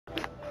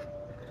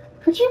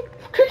Could you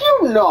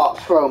not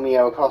throw me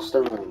across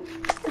the room?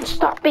 And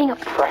stop being a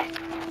prick.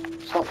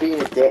 Stop being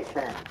a dick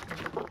then.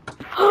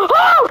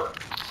 Oh!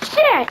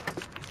 Shit!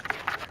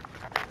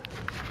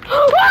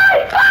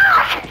 Run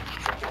back!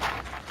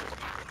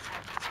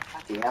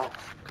 Bloody hell.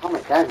 Calm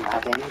it down,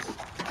 laddings.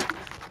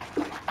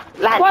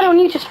 Why don't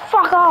you just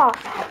fuck off?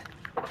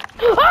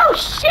 Oh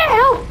shit!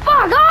 Oh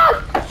fuck off!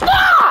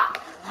 Stop!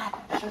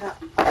 Shut up.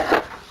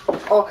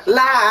 Oh,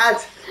 lad!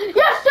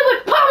 You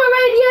stupid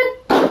Pomeranian!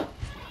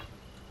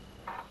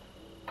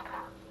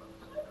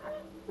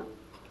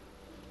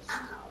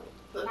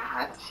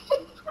 Lad.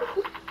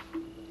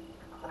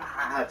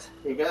 Lad.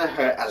 You're gonna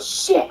hurt a...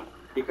 Shit!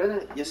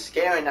 You're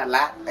scaring a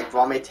lad like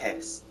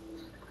vomitus.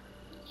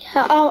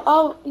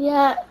 Yeah,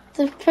 yeah.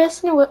 The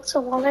person who works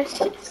at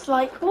Wallace is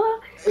like,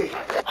 what?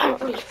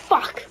 Holy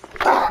fuck!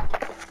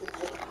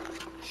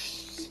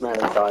 Smell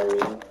of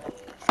diarrhea.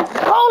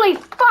 Holy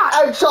fuck!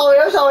 I'm sorry.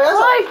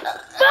 Holy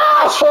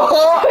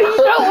fuck! You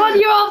don't want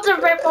your arm to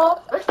rip off.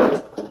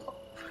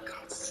 For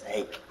God's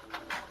sake.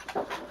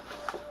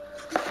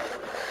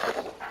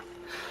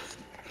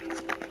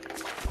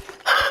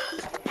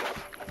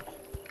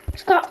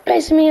 Stop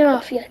pissing me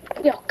off, you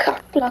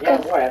cock blocker. Yeah,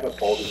 whatever,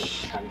 Baldy.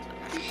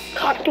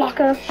 Cock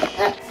blocker.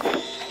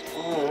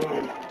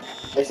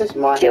 This is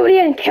my...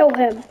 Julian, and kill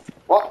him.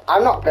 What?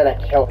 I'm not gonna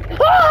kill him.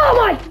 Oh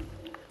my!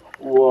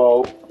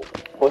 Whoa.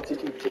 What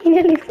did you do? He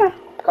nearly fell.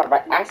 God,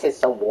 my ass is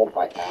so warm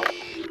right now.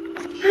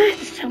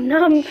 It's so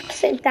numb. I'm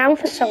sitting down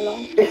for so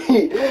long.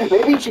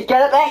 Maybe you should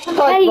get up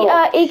exercise. Hey,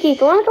 more. Iggy, do you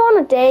want to go on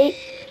a date?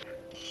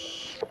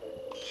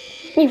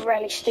 You've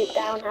really stooped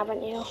down,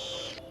 haven't you?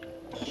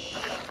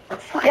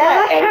 Fuck,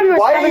 that camera's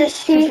why having are a you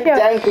stooping seizure.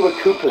 down to a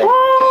couplet?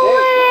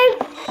 Holy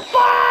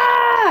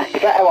fuck! You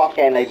better walk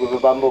in like with a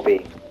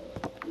bumblebee.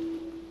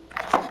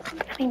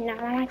 I mean, no,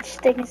 I like to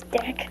sting his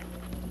dick.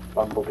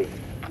 Bumblebee.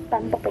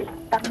 Bumblebee.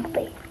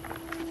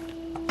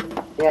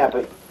 Yeah,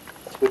 but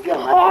with your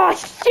magic, Oh,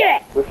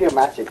 shit! with your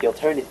magic, you'll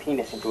turn his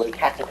penis into a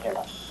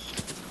caterpillar.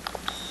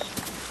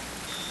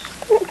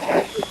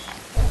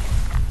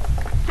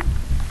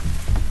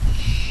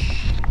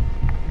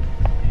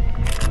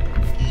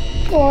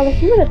 Well,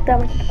 if you were the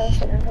dumbest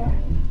person ever.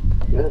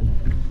 Good.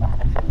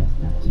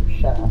 So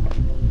shut up.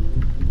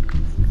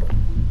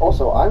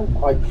 Also, I'm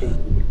quite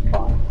completely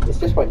fine. It's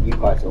just when you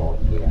guys are all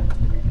here.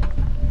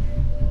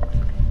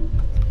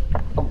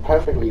 I'm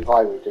perfectly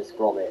fine with just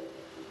Gromit.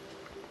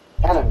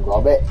 Can I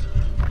Gromit?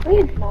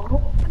 We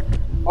know.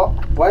 What?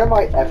 When am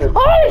I ever...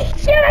 Holy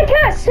shit, I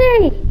can't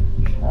see!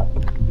 Shut up.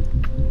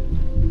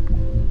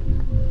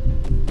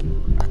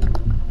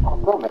 Oh,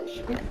 Gromit,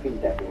 should we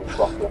feed everyone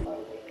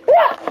guacamole?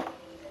 What?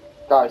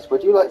 Guys,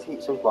 would you like to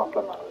eat some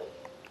guacamole?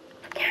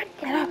 I can't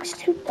get up, it's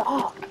too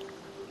dark.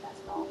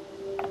 That's not.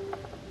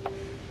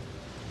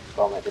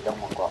 Gromit, they don't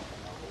want guacamole.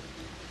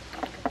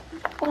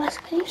 Wallace,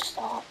 can you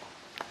stop?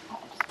 Oh,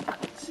 I'm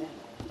fucking sick.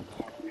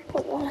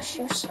 But Wallace,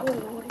 you're so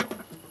annoying.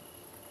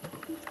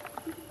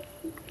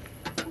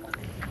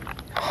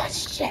 Oh,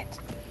 shit.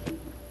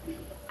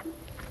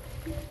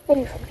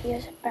 Maybe from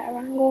here's a better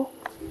angle.